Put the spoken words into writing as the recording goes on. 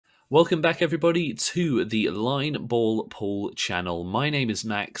Welcome back, everybody, to the Line Ball Pool channel. My name is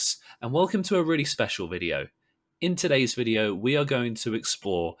Max, and welcome to a really special video. In today's video, we are going to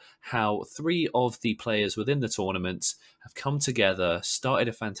explore how three of the players within the tournament have come together, started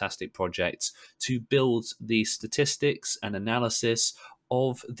a fantastic project to build the statistics and analysis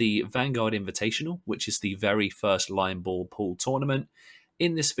of the Vanguard Invitational, which is the very first Line Ball Pool tournament.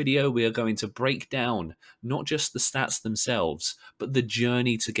 In this video, we are going to break down not just the stats themselves, but the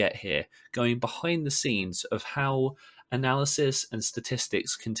journey to get here, going behind the scenes of how analysis and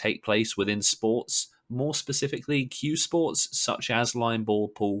statistics can take place within sports, more specifically cue sports such as line ball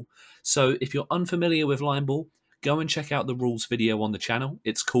pool. So if you're unfamiliar with line ball, go and check out the rules video on the channel.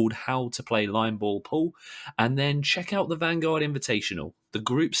 It's called How to Play Line Ball Pool. And then check out the Vanguard Invitational. The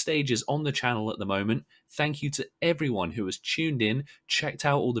group stage is on the channel at the moment. Thank you to everyone who has tuned in, checked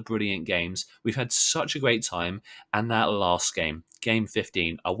out all the brilliant games. We've had such a great time. And that last game, game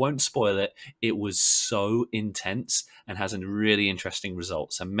 15, I won't spoil it. It was so intense and has a really interesting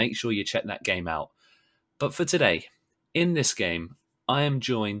result. So make sure you check that game out. But for today, in this game, I am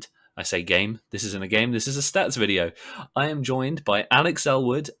joined... I say game, this isn't a game, this is a stats video. I am joined by Alex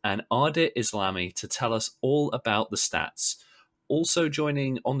Elwood and Ardit Islami to tell us all about the stats. Also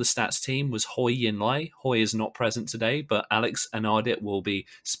joining on the stats team was Hoi Yin Lai. Hoi is not present today, but Alex and Ardit will be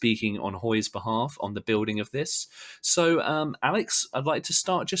speaking on Hoi's behalf on the building of this. So, Alex, I'd like to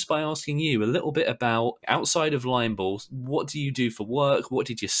start just by asking you a little bit about, outside of line balls, what do you do for work? What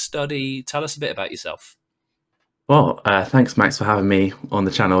did you study? Tell us a bit about yourself. Well, thanks, Max, for having me on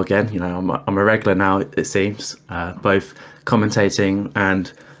the channel again. You know, I'm a regular now, it seems, both commentating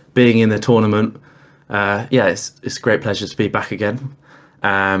and being in the tournament. Yeah, it's a great pleasure to be back again.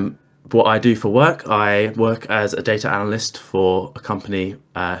 What I do for work, I work as a data analyst for a company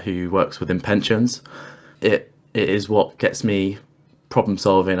who works within pensions. It is what gets me problem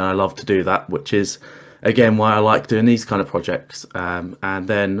solving, and I love to do that, which is, again, why I like doing these kind of projects. And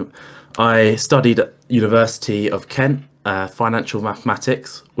then I studied at University of Kent, financial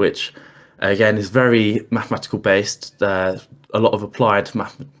mathematics, which again is very mathematical based, a lot of applied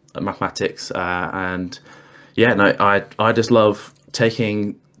mathematics, and yeah, no, I just love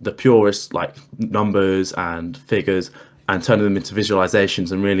taking the purest like numbers and figures and turning them into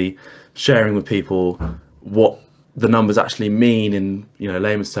visualizations and really sharing with people what the numbers actually mean in, you know,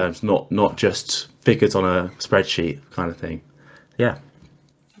 layman's terms, not just figures on a spreadsheet kind of thing. Yeah.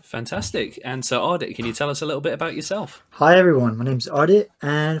 Fantastic. And so, Ardit, can you tell us a little bit about yourself? Hi everyone, my name is Ardit,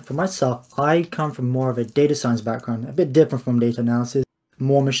 and for myself, I come from more of a data science background, a bit different from data analysis,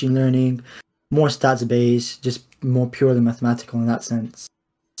 more machine learning, more stats based, just more purely mathematical in that sense.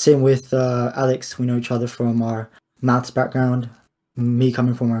 Same with Alex, we know each other from our maths background, me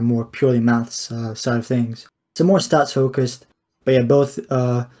coming from our more purely maths side of things. So more stats focused, but yeah, both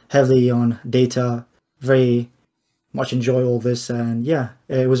heavily on data, very much enjoy all this, and yeah,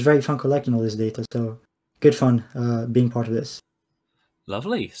 it was very fun collecting all this data, so good fun being part of this.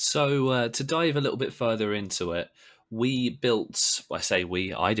 Lovely. So to dive a little bit further into it, we built, I say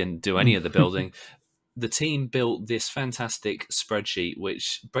we, I didn't do any of the building. The team built this fantastic spreadsheet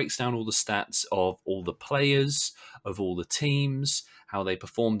which breaks down all the stats of all the players, of all the teams, how they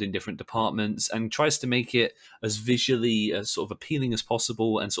performed in different departments, and tries to make it as visually as sort of appealing as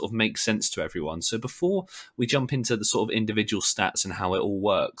possible and sort of make sense to everyone. So before we jump into the sort of individual stats and how it all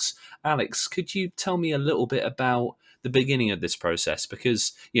works, Alex, could you tell me a little bit about the beginning of this process?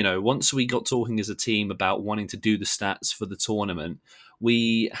 Because, you know, once we got talking as a team about wanting to do the stats for the tournament,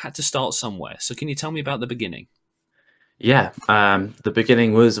 we had to start somewhere. So can you tell me about the beginning? Yeah, the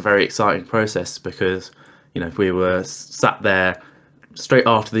beginning was a very exciting process because, you know, we were sat there straight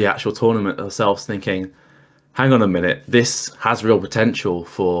after the actual tournament ourselves thinking, hang on a minute, this has real potential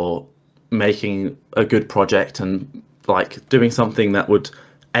for making a good project and like doing something that would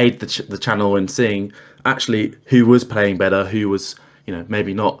aid the channel in seeing actually who was playing better, who was, you know,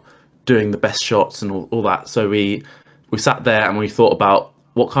 maybe not doing the best shots and all that. So we sat there and we thought about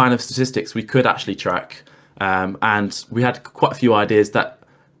what kind of statistics we could actually track, and we had quite a few ideas that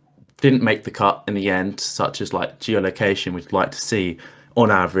didn't make the cut in the end, such as like geolocation. We'd like to see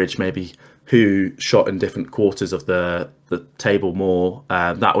on average maybe who shot in different quarters of the table more.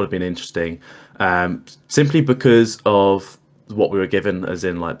 That would have been interesting, simply because of what we were given, as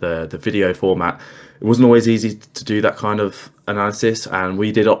in like the video format. It wasn't always easy to do that kind of analysis, and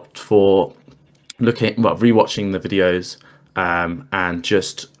we did opt for rewatching the videos and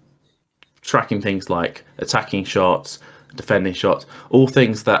just tracking things like attacking shots, defending shots, all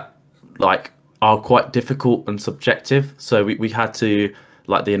things that like are quite difficult and subjective. So we had to,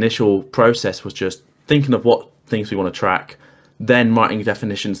 like, the initial process was just thinking of what things we want to track, then writing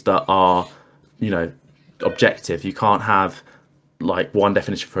definitions that are, objective. You can't have like one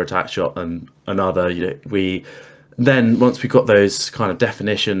definition for attack shot and another. We then, once we got those kind of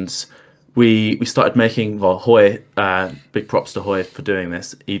definitions, we started making, well, Hoy, big props to Hoy for doing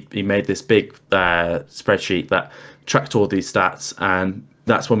this. He made this big spreadsheet that tracked all these stats, and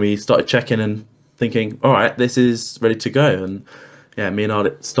that's when we started checking and thinking, all right, this is ready to go. And yeah, me and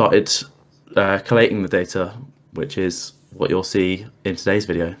Art started collating the data, which is what you'll see in today's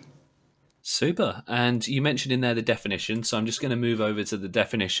video. Super. And you mentioned in there the definition, so I'm just going to move over to the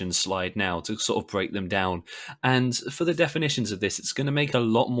definition slide now to sort of break them down. And for the definitions of this, it's going to make a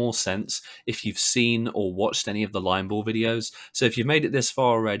lot more sense if you've seen or watched any of the line ball videos. So if you've made it this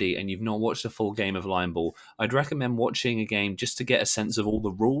far already and you've not watched a full game of line ball, I'd recommend watching a game just to get a sense of all the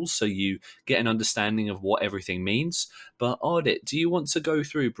rules so you get an understanding of what everything means. But Ardit, do you want to go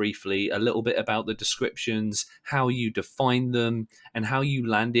through briefly a little bit about the descriptions, how you define them, and how you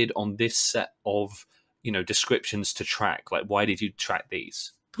landed on this set of descriptions to track? Like, why did you track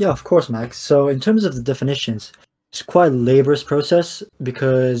these? Yeah, of course, Max. So in terms of the definitions, it's quite a laborious process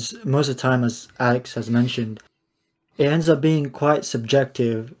because most of the time, as Alex has mentioned, it ends up being quite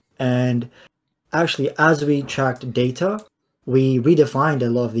subjective. And actually, as we tracked data, we redefined a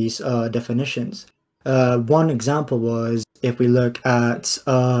lot of these definitions. One example was if we look at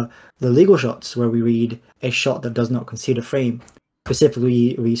the legal shots, where we read a shot that does not concede a frame.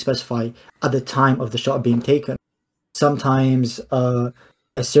 Specifically, we specify at the time of the shot being taken. Sometimes a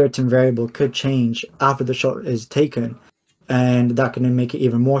certain variable could change after the shot is taken, and that can make it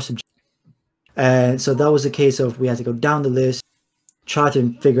even more subjective. And so that was a case of we had to go down the list, try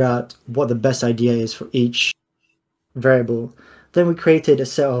to figure out what the best idea is for each variable. Then we created a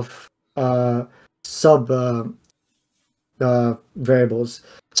set of sub variables,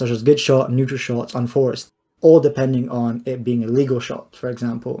 such as good shot, neutral shots, unforced, all depending on it being a legal shot, for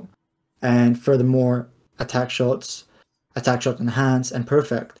example. And furthermore, attack shots enhanced, and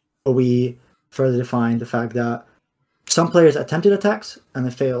perfect. But we further defined the fact that some players attempted attacks and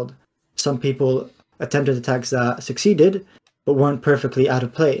they failed. Some people attempted attacks that succeeded but weren't perfectly out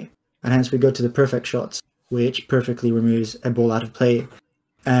of play. And hence we go to the perfect shots, which perfectly removes a ball out of play.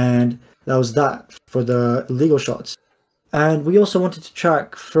 And that was that for the legal shots. And we also wanted to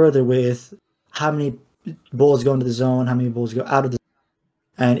track further with how many balls go into the zone, how many balls go out of the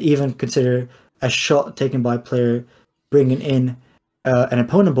zone, and even consider a shot taken by a player bringing in an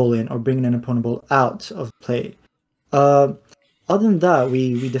opponent ball in or bringing an opponent ball out of play. Other than that,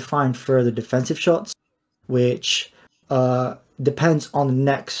 we defined further defensive shots, which depends on the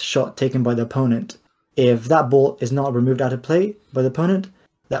next shot taken by the opponent. If that ball is not removed out of play by the opponent,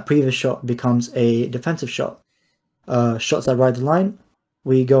 that previous shot becomes a defensive shot. Shots that ride the line,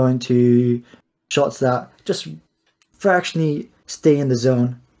 we go into shots that just fractionally stay in the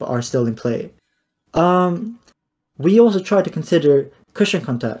zone but are still in play. We also try to consider cushion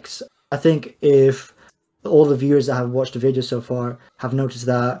contacts. I think if all the viewers that have watched the video so far have noticed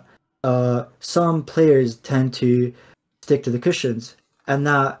that some players tend to stick to the cushions, and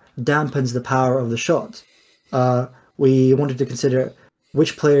that dampens the power of the shot. We wanted to consider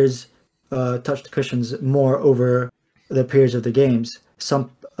which players touch the cushions more over the periods of the games.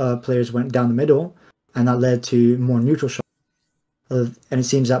 Some players went down the middle, and that led to more neutral shots. And it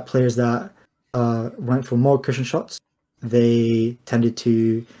seems that players that went for more cushion shots, they tended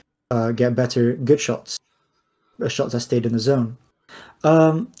to get better good shots, shots that stayed in the zone.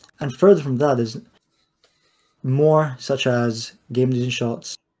 And further from that is more such as game-losing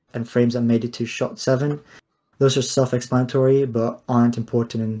shots and frames that made it to shot 7. Those are self-explanatory, but aren't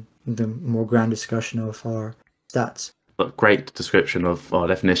important in the more grand discussion of our stats. Great description of our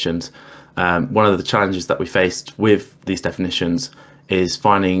definitions. One of the challenges that we faced with these definitions is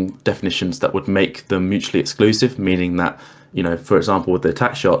finding definitions that would make them mutually exclusive, meaning that, for example, with the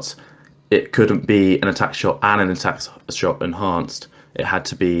attack shots, it couldn't be an attack shot and an attack shot enhanced. It had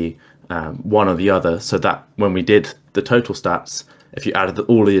to be one or the other, so that when we did the total stats, if you added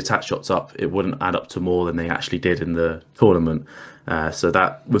all the attack shots up, it wouldn't add up to more than they actually did in the tournament. So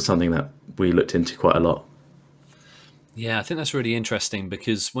that was something that we looked into quite a lot. Yeah, I think that's really interesting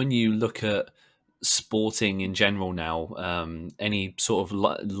because when you look at sporting in general now, any sort of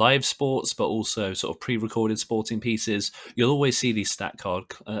live sports, but also sort of pre-recorded sporting pieces, you'll always see these stat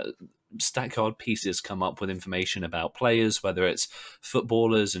card pieces come up with information about players, whether it's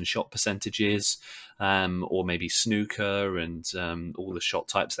footballers and shot percentages, or maybe snooker and all the shot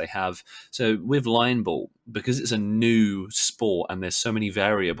types they have. So with line ball, because it's a new sport and there's so many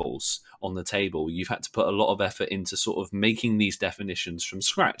variables on the table, you've had to put a lot of effort into sort of making these definitions from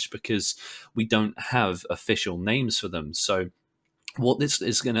scratch because we don't have official names for them. So What this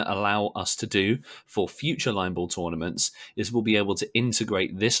is going to allow us to do for future line ball tournaments is we'll be able to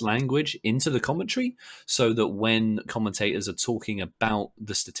integrate this language into the commentary so that when commentators are talking about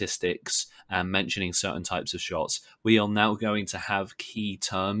the statistics and mentioning certain types of shots, we are now going to have key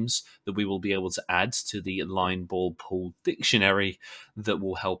terms that we will be able to add to the line ball pool dictionary that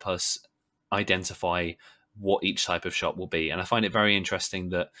will help us identify what each type of shot will be. And I find it very interesting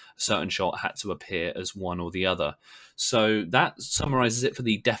that a certain shot had to appear as one or the other. So that summarizes it for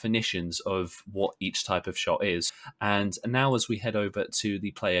the definitions of what each type of shot is. And now as we head over to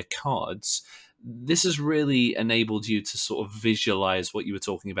the player cards, this has really enabled you to sort of visualize what you were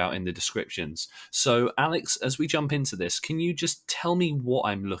talking about in the descriptions. So Alex, as we jump into this, can you just tell me what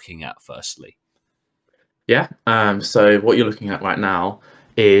I'm looking at firstly? Yeah, so what you're looking at right now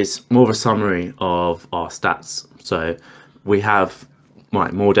is more of a summary of our stats. So we have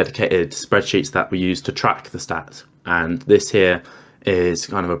more dedicated spreadsheets that we use to track the stats. And this here is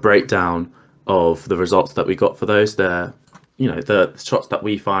kind of a breakdown of the results that we got for those. The shots that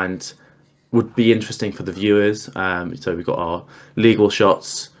we find would be interesting for the viewers. So we've got our legal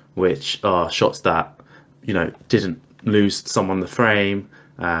shots, which are shots that, didn't lose someone the frame.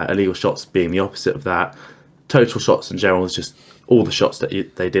 Illegal shots being the opposite of that. Total shots in general is just all the shots that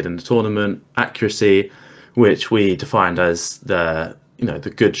they did in the tournament. Accuracy, which we defined as the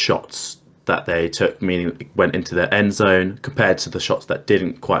good shots that they took, meaning it went into the end zone compared to the shots that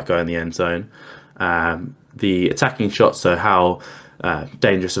didn't quite go in the end zone. The attacking shots, so how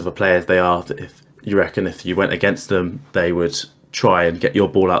dangerous of a players they are. If you reckon if you went against them, they would try and get your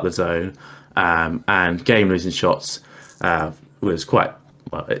ball out the zone. And game losing shots was quite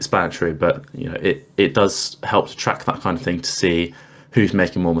explanatory, but it does help to track that kind of thing to see who's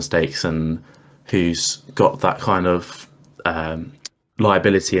making more mistakes and who's got that kind of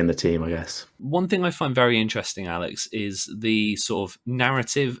liability in the team, I guess. One thing I find very interesting, Alex, is the sort of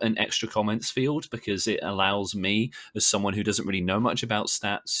narrative and extra comments field, because it allows me, as someone who doesn't really know much about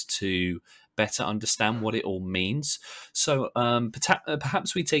stats, to better understand what it all means. So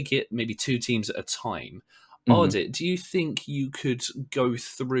perhaps we take it maybe two teams at a time. Ardit, do you think you could go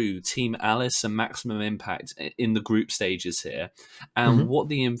through Team Alice and Maximum Impact in the group stages here and what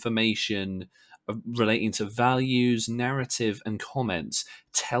the information relating to values, narrative, and comments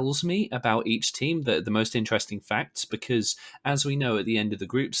tells me about each team, the most interesting facts? Because as we know, at the end of the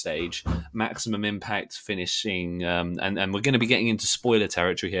group stage, Maximum Impact finishing, and we're going to be getting into spoiler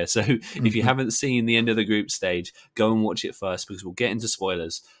territory here. So if you haven't seen the end of the group stage, go and watch it first, because we'll get into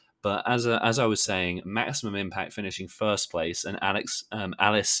spoilers. But as I was saying, Maximum Impact finishing first place and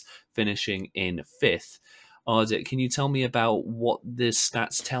Alice finishing in fifth. Ardit, can you tell me about what the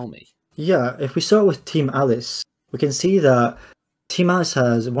stats tell me? Yeah, if we start with Team Alice, we can see that Team Alice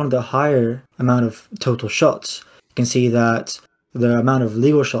has one of the higher amount of total shots. You can see that the amount of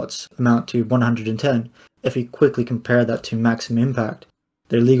legal shots amount to 110. If we quickly compare that to Maximum Impact,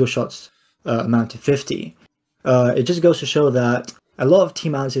 their legal shots amount to 50. It just goes to show that a lot of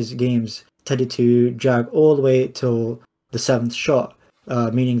Team Alice's games tended to drag all the way till the 7th shot,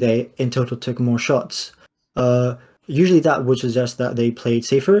 meaning they in total took more shots. Usually that would suggest that they played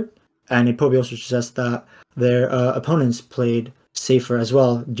safer, and it probably also suggests that their opponents played safer as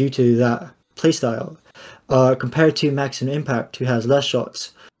well due to that playstyle. Compared to Maximum Impact, who has less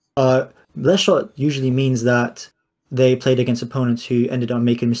shots. Less shot usually means that they played against opponents who ended up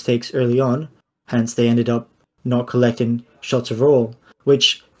making mistakes early on, hence they ended up not collecting shots overall,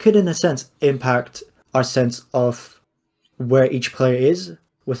 which could in a sense impact our sense of where each player is.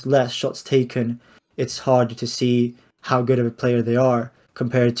 With less shots taken, it's harder to see how good of a player they are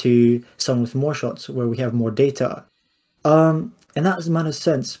compared to someone with more shots where we have more data. In that amount of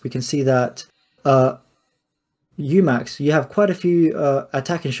sense, we can see that UMax, you have quite a few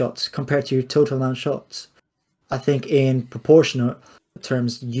attacking shots compared to your total amount of shots. I think in proportionate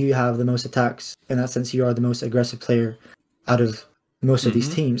terms, you have the most attacks. In that sense, you are the most aggressive player out of most of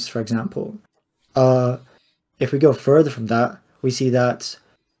these teams, for example. If we go further from that, we see that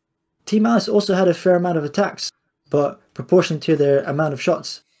Team Alice also had a fair amount of attacks, but proportionate to their amount of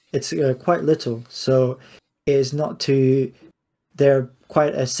shots, it's quite little. So it is not too... They're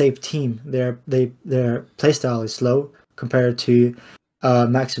quite a safe team. Their playstyle is slow compared to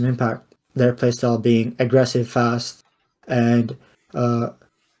Maximum Impact. Their playstyle being aggressive, fast, and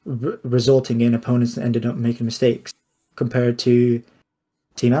resulting in opponents that ended up making mistakes, compared to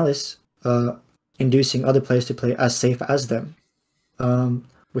Team Alice inducing other players to play as safe as them.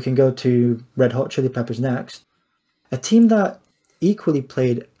 We can go to Red Hot Chili Peppers next. A team that equally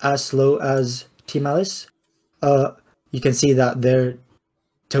played as slow as Team Alice. You can see that their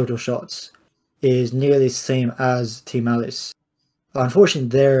total shots is nearly the same as Team Alice. Unfortunately,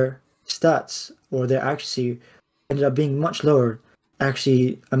 their stats or their accuracy ended up being much lower,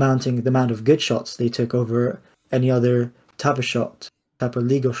 actually amounting the amount of good shots they took over any other type of shot, type of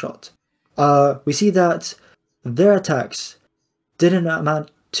legal shot. We see that their attacks didn't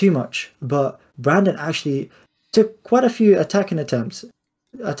amount too much, but Brandon actually took quite a few attacking attempts,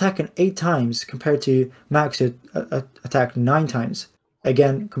 attacking 8 times compared to Max, who attacked 9 times.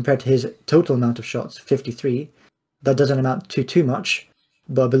 Again, compared to his total amount of shots, 53. That doesn't amount to too much,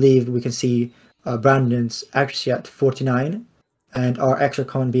 but I believe we can see Brandon's accuracy at 49, and our extra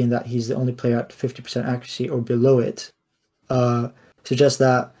comment being that he's the only player at 50% accuracy or below it, suggests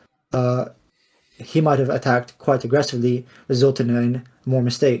that he might have attacked quite aggressively, resulting in more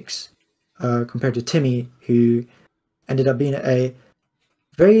mistakes compared to Timmy, who ended up being a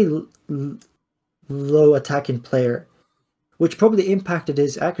very low attacking player, which probably impacted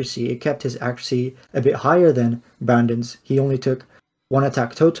his accuracy. It kept his accuracy a bit higher than Brandon's. He only took 1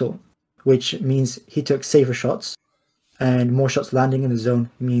 attack total, which means he took safer shots, and more shots landing in the zone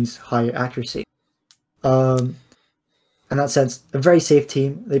means higher accuracy. In that sense, a very safe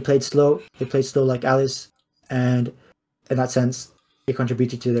team. They played slow. They played slow like Alice, and in that sense, it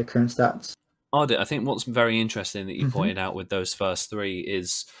contributed to their current stats. Ardit, I think what's very interesting that you pointed out with those first three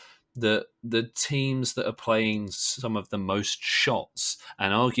is that the teams that are playing some of the most shots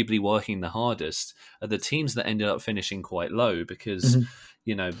and arguably working the hardest are the teams that ended up finishing quite low, because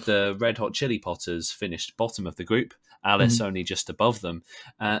you know, the Red Hot Chili Potters finished bottom of the group, Alice only just above them,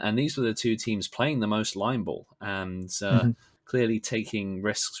 and these were the two teams playing the most line ball and clearly taking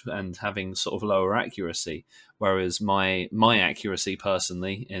risks and having sort of lower accuracy, whereas my accuracy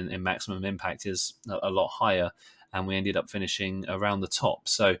personally in maximum impact is a lot higher, and we ended up finishing around the top.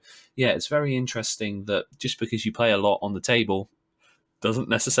 So yeah, it's very interesting that just because you play a lot on the table doesn't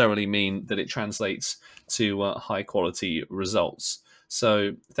necessarily mean that it translates to high quality results.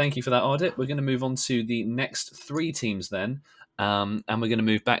 So thank you for that, Ardit. We're going to move on to the next three teams then. And we're going to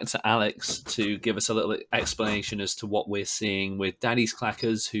move back to Alex to give us a little explanation as to what we're seeing with Daddy's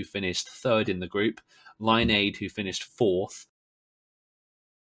Clackers, who finished third in the group, Lineade, who finished fourth.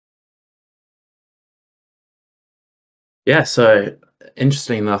 Yeah, so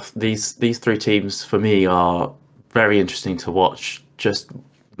interesting enough, these three teams for me are very interesting to watch. Just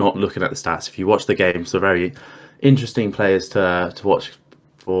not looking at the stats. If you watch the games, they're very interesting players to watch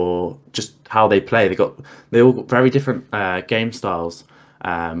for just how they play. They all got very different game styles,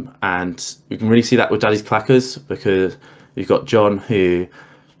 and you can really see that with Daddy's Clackers, because you've got John, who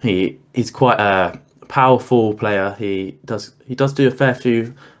he's quite a powerful player. He does do a fair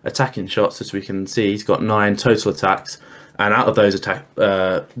few attacking shots, as we can see. He's got 9 total attacks, and out of those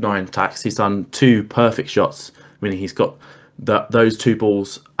 9 attacks, he's done 2 perfect shots, meaning he's got those 2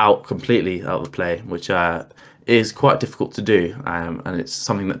 balls out completely out of the play, which is quite difficult to do, and it's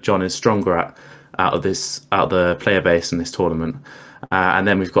something that John is stronger at out of the player base in this tournament. And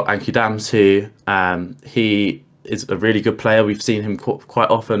then we've got Anki Dams, who he is a really good player. We've seen him quite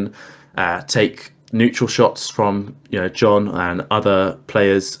often take neutral shots from John and other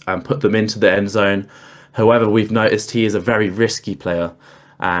players and put them into the end zone. However, we've noticed he is a very risky player,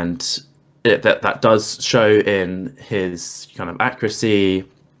 and that does show in his kind of accuracy,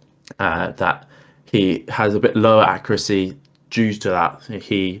 that he has a bit lower accuracy due to that.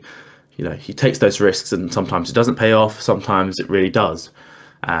 He takes those risks, and sometimes it doesn't pay off, sometimes it really does.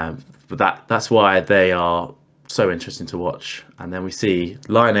 But that's why they are so interesting to watch. And then we see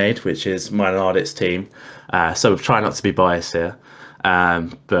Lineade, which is mine and Ardit's team. So we'll try not to be biased here.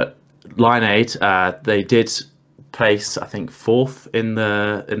 But Lineade, they did place, I think, 4th in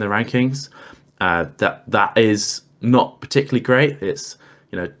the rankings. That is not particularly great. It's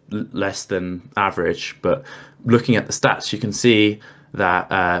less than average, but looking at the stats, you can see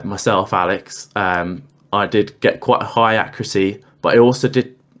that myself, Alex, I did get quite a high accuracy, but I also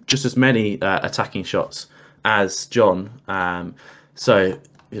did just as many attacking shots as John. So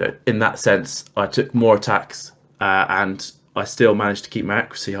in that sense, I took more attacks, and I still managed to keep my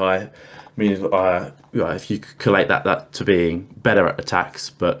accuracy high, meaning if you collate that to being better at attacks,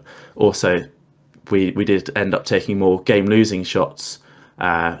 but also we did end up taking more game losing shots.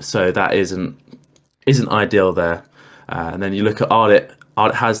 So that isn't ideal there. And then you look at Ardit.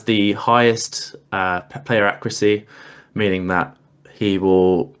 Ardit has the highest player accuracy, meaning that he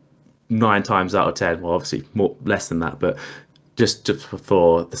will 9 times out of 10, well, obviously less than that, but just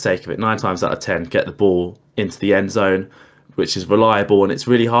for the sake of it, 9 times out of 10 get the ball into the end zone, which is reliable. And it's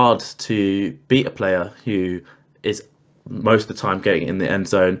really hard to beat a player who is most of the time getting in the end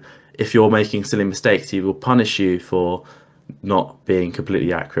zone. If you're making silly mistakes, he will punish you for not being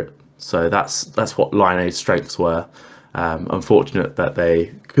completely accurate. So that's what Lineade's strengths were. Unfortunate that they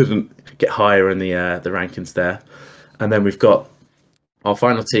couldn't get higher in the rankings there. And then we've got our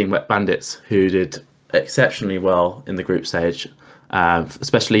final team, Wet Bandits, who did exceptionally well in the group stage,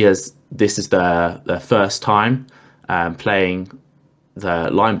 especially as this is their first time playing the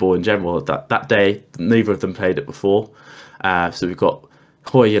line ball in general. That day, neither of them played it before. So we've got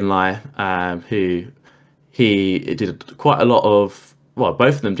Hoi Yin Lai, who he did quite a lot of, well,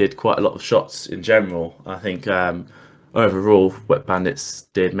 both of them did quite a lot of shots in general. I think overall, Wet Bandits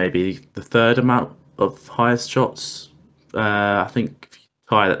did maybe the third amount of highest shots. I think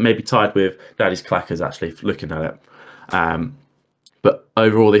maybe tied with Daddy's Clackers, actually, looking at it. But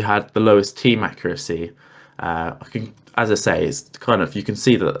overall, they had the lowest team accuracy. As I say, it's kind of, you can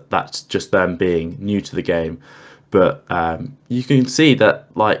see that that's just them being new to the game. But you can see that,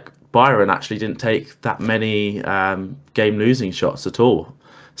 like, Byron actually didn't take that many game losing shots at all.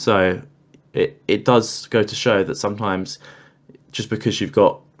 So it does go to show that sometimes just because you've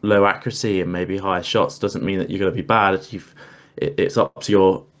got low accuracy and maybe higher shots doesn't mean that you're going to be bad. It's up to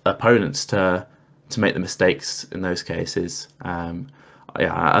your opponents to make the mistakes in those cases.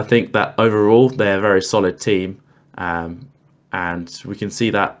 I think that overall they're a very solid team, and we can see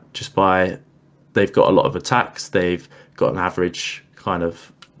that just by they've got a lot of attacks. They've got an average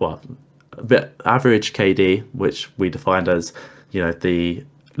a bit average KD, which we defined as, the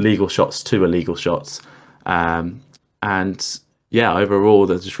legal shots to illegal shots. And yeah, overall,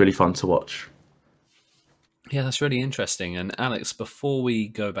 they're just really fun to watch. Yeah, that's really interesting. And Alex, before we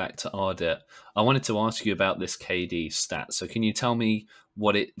go back to Ardit, I wanted to ask you about this KD stat. So can you tell me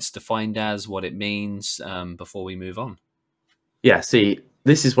what it's defined as, what it means, before we move on? Yeah, see,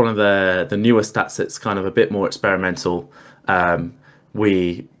 this is one of the newer stats that's kind of a bit more experimental.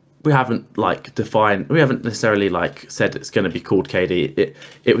 We haven't we haven't necessarily said it's going to be called KD.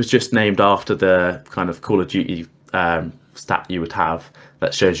 It was just named after the kind of Call of Duty stat you would have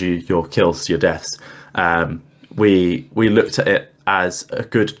that shows you your kills, your deaths. We looked at it as a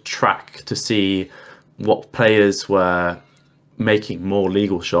good track to see what players were making more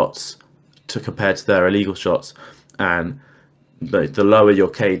legal shots compared to their illegal shots, and the lower your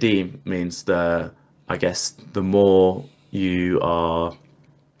KD means the more you are.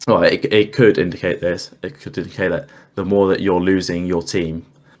 Well, it could indicate this. It could indicate that the more that you're losing your team.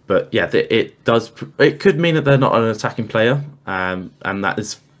 But yeah, it does. It could mean that they're not an attacking player, and that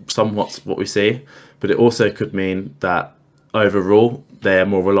is somewhat what we see. But it also could mean that overall they're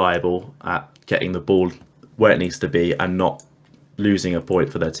more reliable at getting the ball where it needs to be and not losing a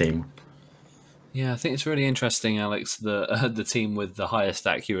point for their team. Yeah, I think it's really interesting, Alex, that the team with the highest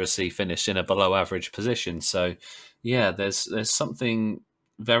accuracy finished in a below average position. So yeah, there's something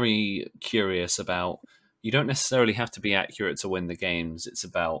very curious about, you don't necessarily have to be accurate to win the games. It's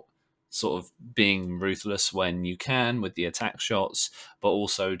about sort of being ruthless when you can with the attack shots, but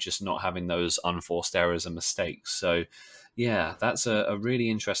also just not having those unforced errors and mistakes. So yeah, that's a really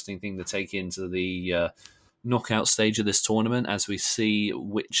interesting thing to take into the knockout stage of this tournament as we see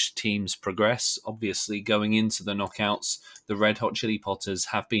which teams progress. Obviously, going into the knockouts, the Red Hot Chili Potters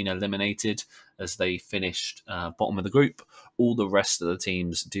have been eliminated as they finished bottom of the group. All the rest of the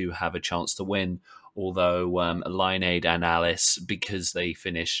teams do have a chance to win, although Lineade and Alice, because they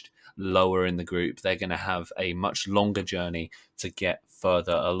finished lower in the group, they're going to have a much longer journey to get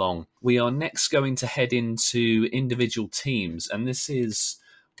further along. We are next going to head into individual teams, and this is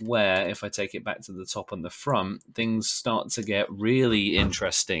where, if I take it back to the top and the front, things start to get really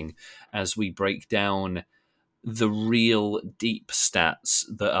interesting as we break down the real deep stats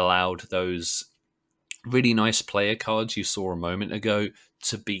that allowed those really nice player cards you saw a moment ago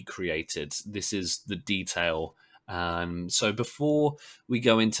to be created. This is the detail. So before we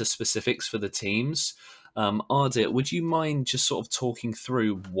go into specifics for the teams, Ardit, would you mind just sort of talking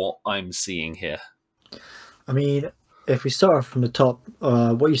through what I'm seeing here? I mean, if we start off from the top,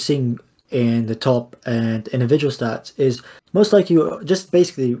 what you're seeing in the top and individual stats is most likely just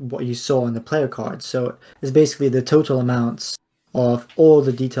basically what you saw on the player card. So it's basically the total amounts of all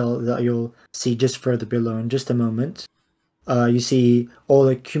the detail that you'll see just further below in just a moment. You see all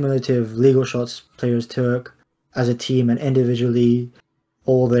the cumulative legal shots players took as a team and individually,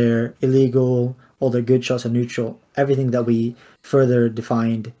 all their illegal, all their good shots and neutral, everything that we further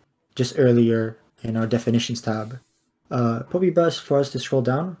defined just earlier in our definitions tab. Probably best for us to scroll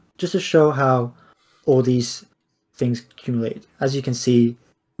down just to show how all these things accumulate. As you can see,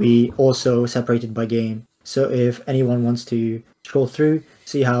 we also separated by game. So if anyone wants to scroll through,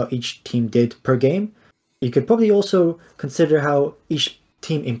 see how each team did per game, you could probably also consider how each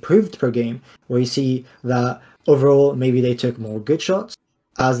team improved per game, where you see that overall maybe they took more good shots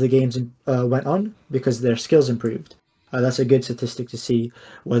as the games went on because their skills improved. That's a good statistic to see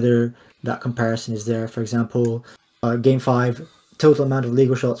whether that comparison is there. For example, Game 5, total amount of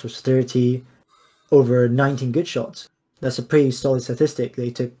legal shots was 30 over 19 good shots. That's a pretty solid statistic. They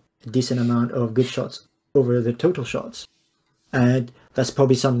took a decent amount of good shots over the total shots. And that's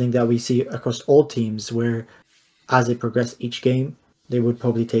probably something that we see across all teams where as they progress each game, they would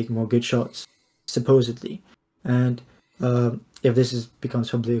probably take more good shots, supposedly. And if this becomes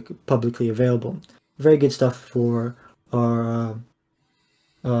publicly available, very good stuff for our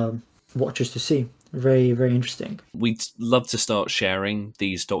watchers to see. Very, very interesting. We'd love to start sharing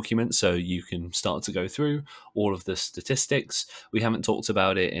these documents so you can start to go through all of the statistics. We haven't talked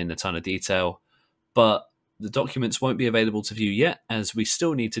about it in a ton of detail, but the documents won't be available to view yet, as we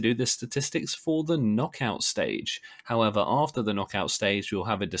still need to do the statistics for the knockout stage. However, after the knockout stage, we'll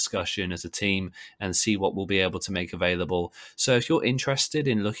have a discussion as a team and see what we'll be able to make available. So if you're interested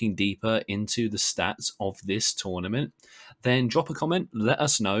in looking deeper into the stats of this tournament, then drop a comment, let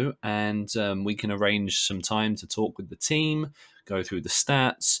us know, and we can arrange some time to talk with the team, go through the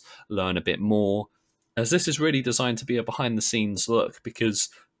stats, learn a bit more, as this is really designed to be a behind-the-scenes look, because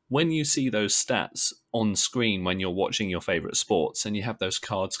when you see those stats on screen when you're watching your favorite sports and you have those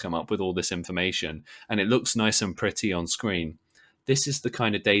cards come up with all this information and it looks nice and pretty on screen, this is the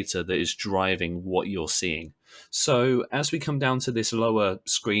kind of data that is driving what you're seeing. So as we come down to this lower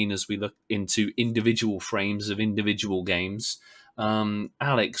screen, as we look into individual frames of individual games,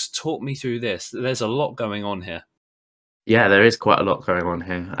 Alex, talk me through this. There's a lot going on here. Yeah, there is quite a lot going on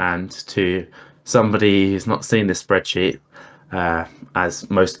here. And to somebody who's not seen this spreadsheet, as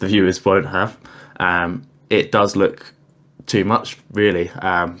most of the viewers won't have, it does look too much, really.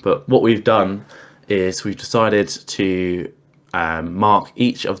 But what we've done is we've decided to mark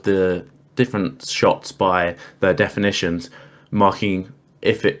each of the different shots by their definitions, marking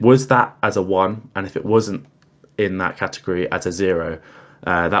if it was that as a 1 and if it wasn't in that category as a 0.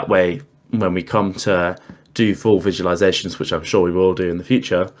 That way, when we come to do full visualizations, which I'm sure we will do in the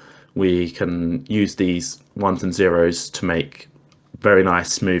future, we can use these 1s and 0s to make very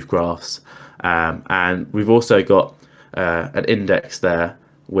nice smooth graphs. And we've also got an index there,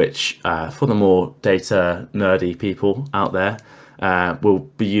 which for the more data nerdy people out there, will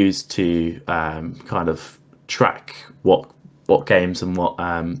be used to kind of track what games and what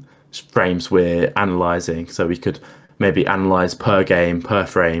frames we're analyzing. So we could maybe analyze per game, per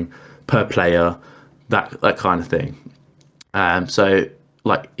frame, per player, that kind of thing. So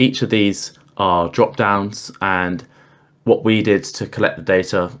like each of these are drop downs, and what we did to collect the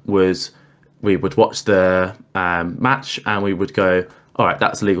data was we would watch the match and we would go, all right,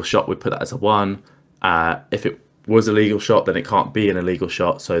 that's a legal shot, we'd put that as a 1. If it was a legal shot, then it can't be an illegal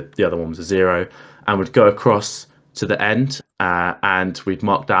shot, so the other one was a 0. And we'd go across to the end and we'd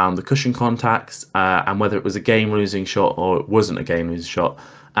mark down the cushion contacts and whether it was a game losing shot or it wasn't a game losing shot.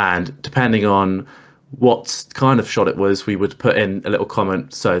 And depending on what kind of shot it was, we would put in a little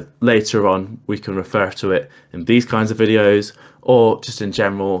comment, so later on we can refer to it in these kinds of videos or just in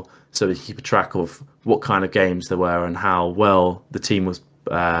general, so we keep a track of what kind of games there were and how well the team was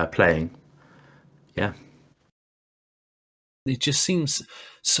playing. Yeah. It just seems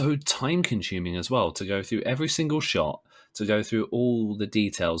so time consuming as well to go through every single shot, to go through all the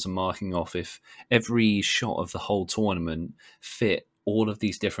details and marking off if every shot of the whole tournament fit all of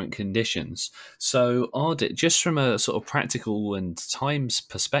these different conditions. So Ardit, just from a sort of practical and times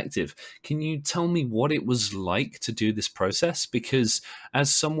perspective, can you tell me what it was like to do this process? Because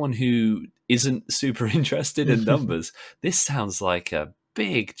as someone who isn't super interested in numbers, this sounds like a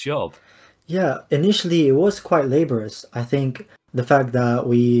big job. Yeah, initially it was quite laborious. I think the fact that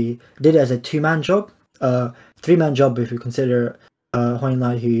we did it as a 2-man job, 3-man job if you consider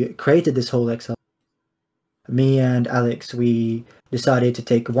Hoinlai, who created this whole Excel. Me and Alex, we decided to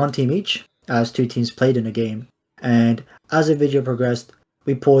take one team each, as 2 teams played in a game. And as the video progressed,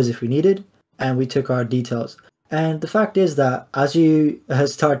 we paused if we needed, and we took our details. And the fact is that as you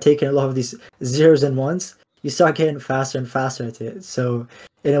start taking a lot of these 0s and 1s, you start getting faster and faster at it. So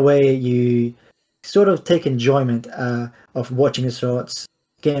in a way, you sort of take enjoyment of watching the shots,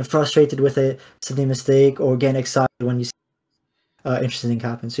 getting frustrated with a silly mistake, or getting excited when you see interesting thing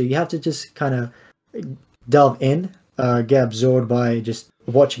happen. So you have to just kind of delve in, get absorbed by just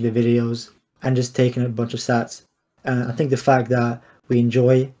watching the videos and just taking a bunch of stats. And I think the fact that we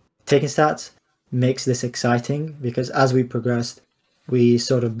enjoy taking stats makes this exciting, because as we progressed, we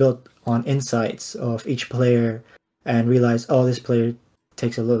sort of built on insights of each player and realized, oh, this player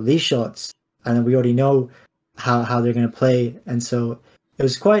takes a lot of these shots, and then we already know how they're going to play. And so it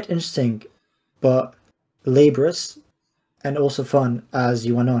was quite interesting, but laborious and also fun as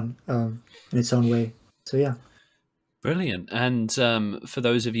you went on in its own way. So yeah. Brilliant. And for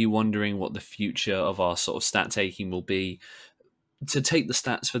those of you wondering what the future of our sort of stat taking will be, to take the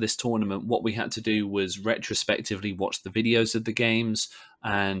stats for this tournament, what we had to do was retrospectively watch the videos of the games.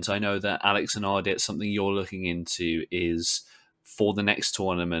 And I know that Alex and Ardit, something you're looking into is for the next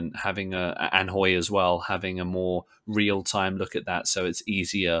tournament, having and Hoy as well, having a more real time look at that. So it's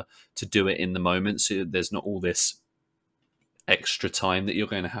easier to do it in the moment. So there's not all this extra time that you're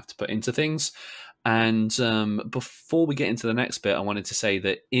going to have to put into things. And before we get into the next bit, I wanted to say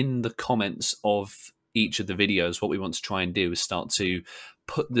that in the comments of each of the videos, what we want to try and do is start to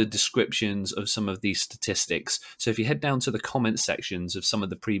put the descriptions of some of these statistics. So if you head down to the comment sections of some of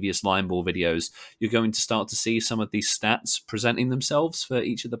the previous line ball videos, you're going to start to see some of these stats presenting themselves for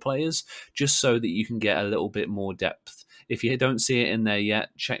each of the players, just so that you can get a little bit more depth. If you don't see it in there yet,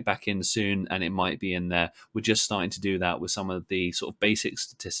 check back in soon and it might be in there. We're just starting to do that with some of the sort of basic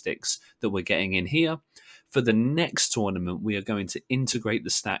statistics that we're getting in here. For the next tournament, we are going to integrate the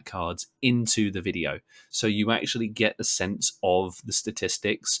stat cards into the video. So you actually get a sense of the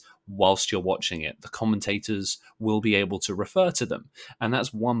statistics whilst you're watching it. The commentators will be able to refer to them. And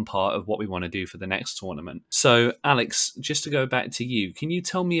that's one part of what we want to do for the next tournament. So Alex, just to go back to you, can you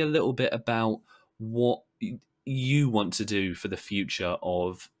tell me a little bit about what you want to do for the future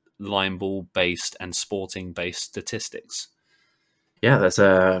of line ball based and sporting based statistics? Yeah, that's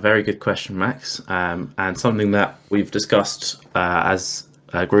a very good question, Max, and something that we've discussed as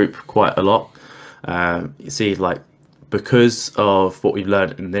a group quite a lot. You see, like, because of what we've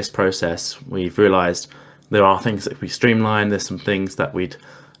learned in this process, we've realised there are things that we streamline. There's some things that we'd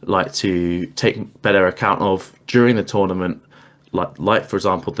like to take better account of during the tournament, like for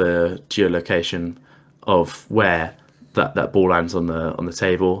example, the geolocation of where that ball lands on the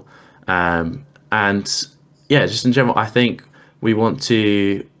table, and yeah, just in general, I think we want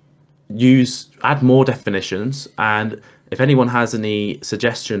to add more definitions, and if anyone has any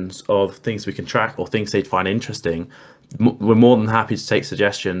suggestions of things we can track or things they'd find interesting, we're more than happy to take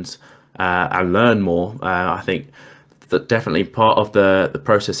suggestions and learn more. I think that definitely part of the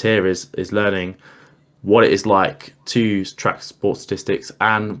process here is learning what it is like to track sports statistics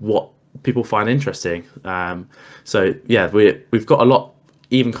and what people find interesting. So yeah, we've got a lot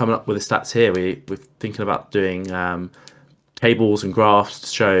even coming up with the stats here. We're thinking about doing tables and graphs to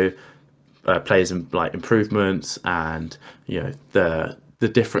show players and like improvements, and the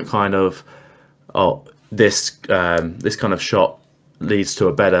different kind of this kind of shot leads to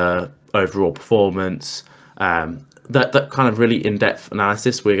a better overall performance. That kind of really in-depth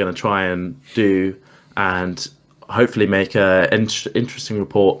analysis we're going to try and do, and hopefully make a interesting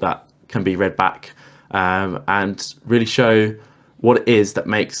report that can be read back, and really show what it is that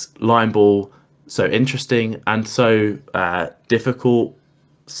makes line ball so interesting and so difficult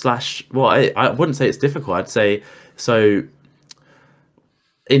well, I wouldn't say it's difficult, I'd say so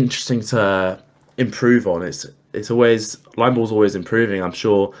interesting to improve on. It's always, line ball's always improving. I'm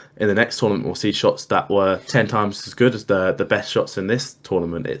sure in the next tournament we'll see shots that were 10 times as good as the best shots in this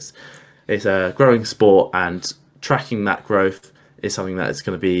tournament. It's a growing sport, and tracking that growth is something that is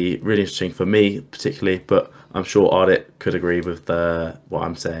going to be really interesting for me particularly, but I'm sure Ardit could agree with what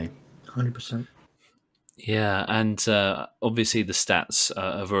I'm saying. 100%. Yeah, and obviously the stats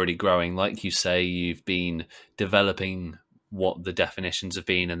are already growing. Like you say, you've been developing what the definitions have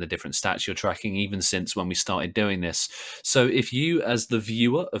been and the different stats you're tracking even since when we started doing this. So if you, as the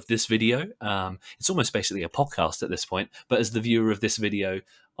viewer of this video, it's almost basically a podcast at this point, but as the viewer of this video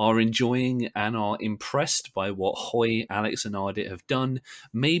are enjoying and are impressed by what Hoy, Alex and Ardit have done,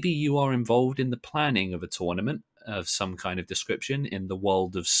 maybe you are involved in the planning of a tournament of some kind of description in the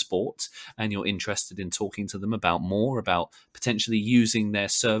world of sport, and you're interested in talking to them about potentially using their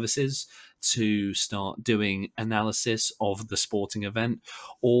services to start doing analysis of the sporting event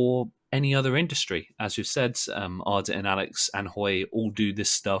or any other industry. As we've said, Ardit and Alex and Hoy all do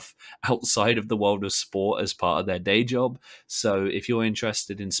this stuff outside of the world of sport as part of their day job. So if you're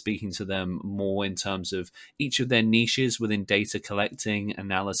interested in speaking to them more in terms of each of their niches within data collecting,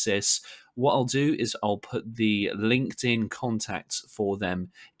 analysis, what I'll do is I'll put the LinkedIn contacts for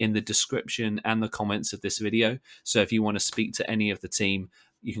them in the description and the comments of this video. So if you want to speak to any of the team,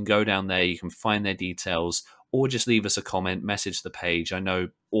 you can go down there, you can find their details, or just leave us a comment, message the page. I know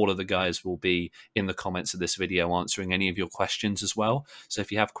all of the guys will be in the comments of this video answering any of your questions as well. So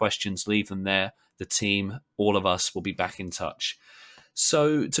if you have questions, leave them there. The team, all of us will be back in touch.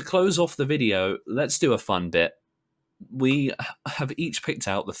 So to close off the video, let's do a fun bit. We have each picked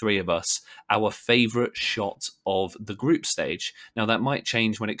out, the three of us, our favorite shot of the group stage. Now that might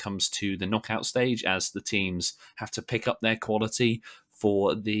change when it comes to the knockout stage, as the teams have to pick up their quality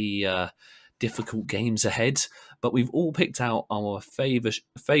for the difficult games ahead, but we've all picked out our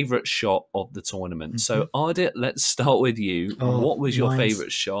favorite shot of the tournament. So, Ardit, let's start with you. What was your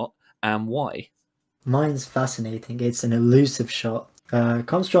favorite shot and why? Mine's fascinating. It's an elusive shot. It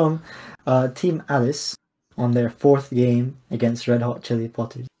comes from Team Alice on their 4th game against Red Hot Chili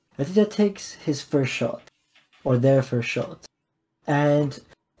Peppers. Aditya takes his first shot, or their first shot, and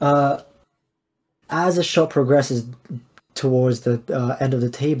as the shot progresses towards the end of the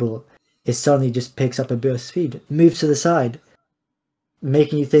table, it suddenly just picks up a bit of speed, moves to the side,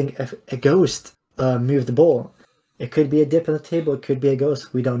 making you think a ghost moved the ball. It could be a dip on the table, it could be a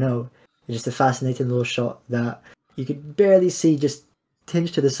ghost, we don't know. It's just a fascinating little shot that you could barely see just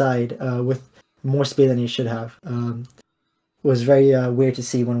tinge to the side with more speed than he should have. It was very weird to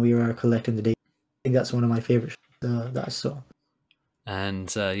see when we were collecting the data. I think that's one of my favorite shots that I saw.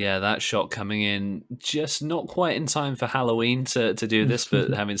 And yeah, that shot coming in just not quite in time for Halloween to do this,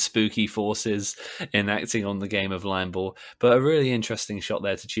 but having spooky forces enacting on the game of line ball. But a really interesting shot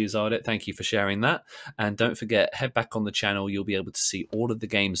there to choose, Ardit. Thank you for sharing that. And don't forget, head back on the channel. You'll be able to see all of the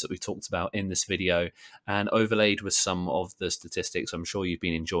games that we've talked about in this video and overlaid with some of the statistics. I'm sure you've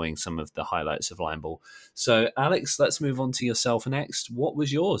been enjoying some of the highlights of line ball. So, Alex, let's move on to yourself next. What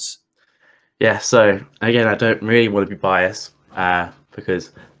was yours? Yeah, so again, I don't really want to be biased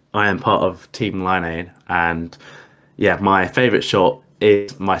because I am part of Team Lineaid, and yeah, my favourite shot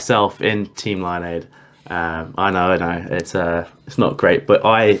is myself in Team Lineaid. I know, it's not great, but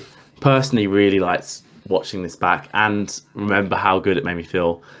I personally really liked watching this back and remember how good it made me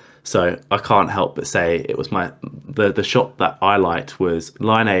feel. So I can't help but say it was the shot that I liked was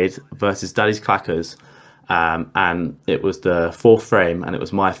Lineaid versus Daddy's Clackers, and it was the 4th frame, and it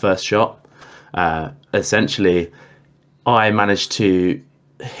was my first shot. Essentially, I managed to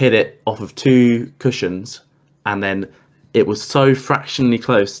hit it off of 2 cushions, and then it was so fractionally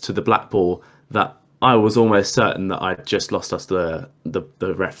close to the black ball that I was almost certain that I'd just lost us the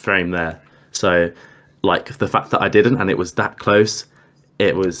ref frame there. So, like, the fact that I didn't, and it was that close,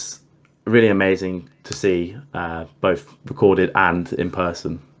 it was really amazing to see, both recorded and in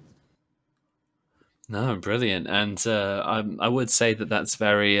person. No, brilliant. And I would say that that's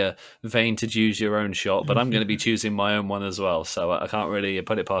very vain to choose your own shot, but I'm going to be choosing my own one as well. So I can't really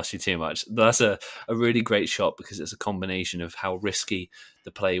put it past you too much. That's a really great shot because it's a combination of how risky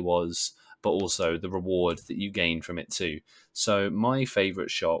the play was, but also the reward that you gained from it too. So my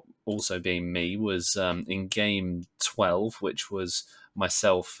favourite shot, also being me, was in game 12, which was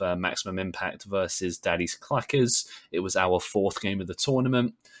myself, Maximum Impact versus Daddy's Clackers. It was our 4th game of the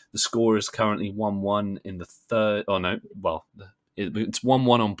tournament. The score is currently 1-1 in the third. Oh no, well, it's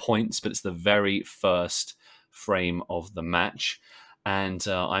 1-1 on points, but it's the very first frame of the match, and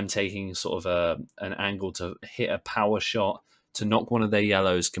I'm taking sort of an angle to hit a power shot to knock one of their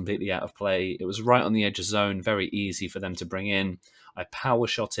yellows completely out of play. It was right on the edge of zone, very easy for them to bring in. I power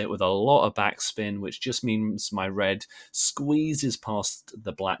shot it with a lot of backspin, which just means my red squeezes past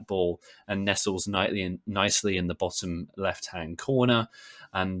the black ball and nestles nicely in the bottom left-hand corner,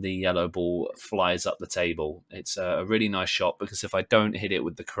 and the yellow ball flies up the table. It's a really nice shot because if I don't hit it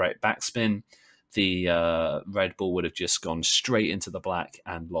with the correct backspin, the red ball would have just gone straight into the black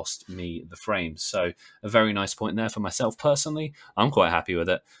and lost me the frame. So a very nice point there for myself personally. I'm quite happy with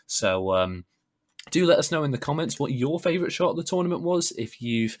it. So do let us know in the comments what your favourite shot of the tournament was. If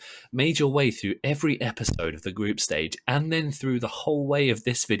you've made your way through every episode of the group stage and then through the whole way of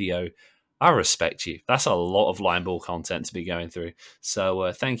this video, I respect you. That's a lot of line ball content to be going through.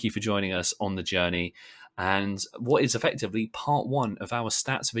 So thank you for joining us on the journey. And what is effectively part 1 of our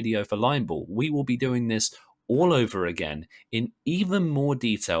stats video for line ball. We will be doing this all over again in even more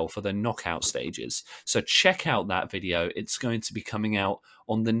detail for the knockout stages. So check out that video. It's going to be coming out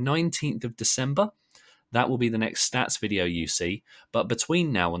on the 19th of December. That will be the next stats video you see. But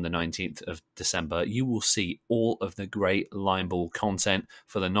between now and the 19th of December, you will see all of the great line ball content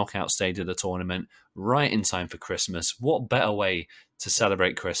for the knockout stage of the tournament right in time for Christmas. What better way to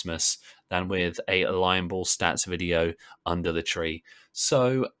celebrate Christmas than with a line ball stats video under the tree?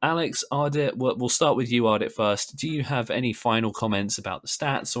 So, Alex, Ardit, we'll start with you, Ardit, first. Do you have any final comments about the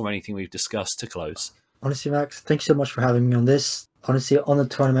stats or anything we've discussed to close? Honestly, Max, thank you so much for having me on this. Honestly, on the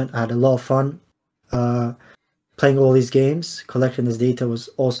tournament, I had a lot of fun. Playing all these games, collecting this data was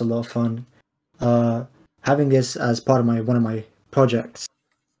also a lot of fun. Having this as part of one of my projects,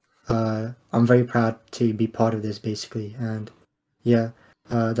 I'm very proud to be part of this, basically. And yeah,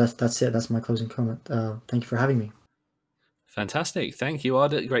 that's it. That's my closing comment. Thank you for having me. Fantastic. Thank you,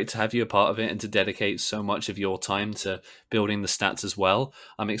 Ardit. Great to have you a part of it and to dedicate so much of your time to building the stats as well.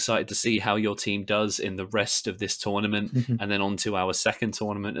 I'm excited to see how your team does in the rest of this tournament and then on to our second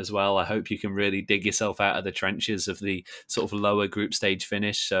tournament as well. I hope you can really dig yourself out of the trenches of the sort of lower group stage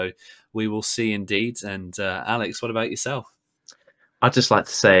finish. So we will see indeed. And Alex, what about yourself? I'd just like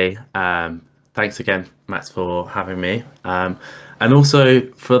to say thanks again, Max, for having me. And also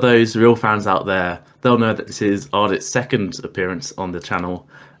for those real fans out there, they'll know that this is Ardit's second appearance on the channel.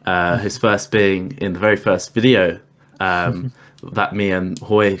 His first being in the very first video that me and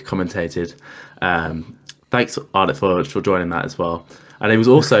Hoy commentated. Thanks, Ardit, for joining that as well. And he was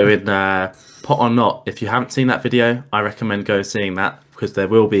also in Pot or Not. If you haven't seen that video, I recommend go seeing that, because there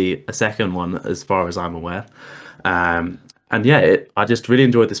will be a second one as far as I'm aware. And yeah, I just really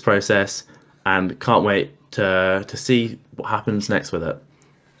enjoyed this process and can't wait to see what happens next with it.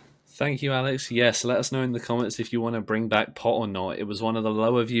 Thank you, Alex. Yes, let us know in the comments if you want to bring back Pot or Not. It was one of the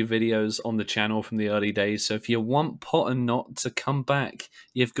lower view videos on the channel from the early days. So if you want Pot or Not to come back,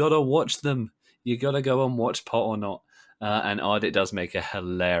 you've got to watch them. You got to go and watch Pot or Not. And Ardit does make a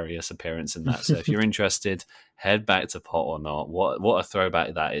hilarious appearance in that. So if you're interested, head back to Pot or Not. What a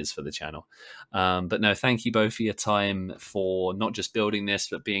throwback that is for the channel. But no, thank you both for your time, for not just building this,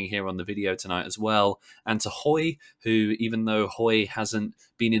 but being here on the video tonight as well. And to Hoy, who, even though Hoy hasn't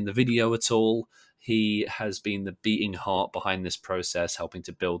been in the video at all, he has been the beating heart behind this process, helping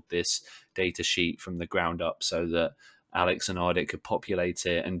to build this data sheet from the ground up so that Alex and Ardit could populate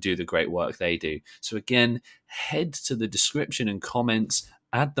it and do the great work they do. So again, head to the description and comments,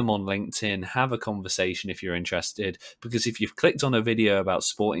 add them on LinkedIn, have a conversation if you're interested, because if you've clicked on a video about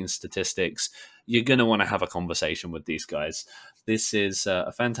sporting statistics, you're going to want to have a conversation with these guys. This is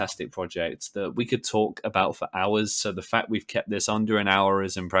a fantastic project that we could talk about for hours. So the fact we've kept this under an hour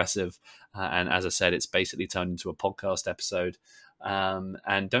is impressive. And as I said, it's basically turned into a podcast episode.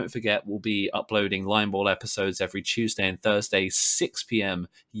 And don't forget, we'll be uploading Line Ball episodes every Tuesday and Thursday, 6 p.m.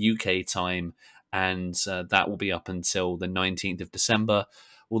 UK time. And that will be up until the 19th of December.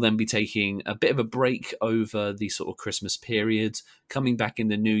 We'll then be taking a bit of a break over the sort of Christmas period, coming back in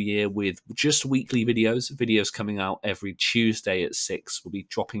the new year with just weekly videos coming out every Tuesday at 6. We'll be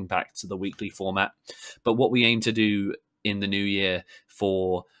dropping back to the weekly format. But what we aim to do in the new year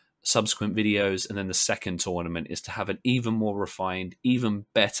for subsequent videos and then the second tournament is to have an even more refined, even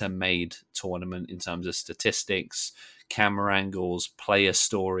better made tournament in terms of statistics, camera angles, player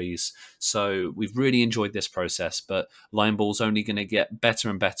stories. So we've really enjoyed this process, but Line Ball's only going to get better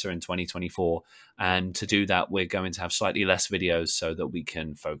and better in 2024. And to do that, we're going to have slightly less videos so that we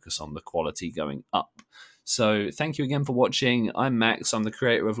can focus on the quality going up. So thank you again for watching. I'm Max. I'm the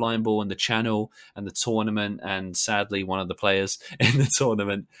creator of Line Ball and the channel and the tournament, and sadly one of the players in the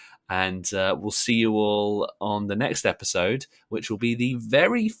tournament. And we'll see you all on the next episode, which will be the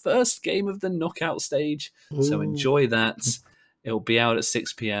very first game of the knockout stage. Ooh. So enjoy that. It'll be out at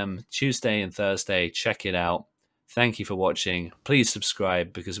 6 p.m. Tuesday and Thursday. Check it out. Thank you for watching. Please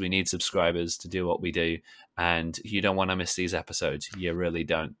subscribe, because we need subscribers to do what we do. And you don't want to miss these episodes. You really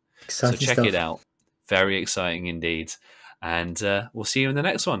don't. Exciting so check stuff. it out. Very exciting indeed. And we'll see you in the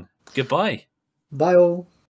next one. Goodbye. Bye all.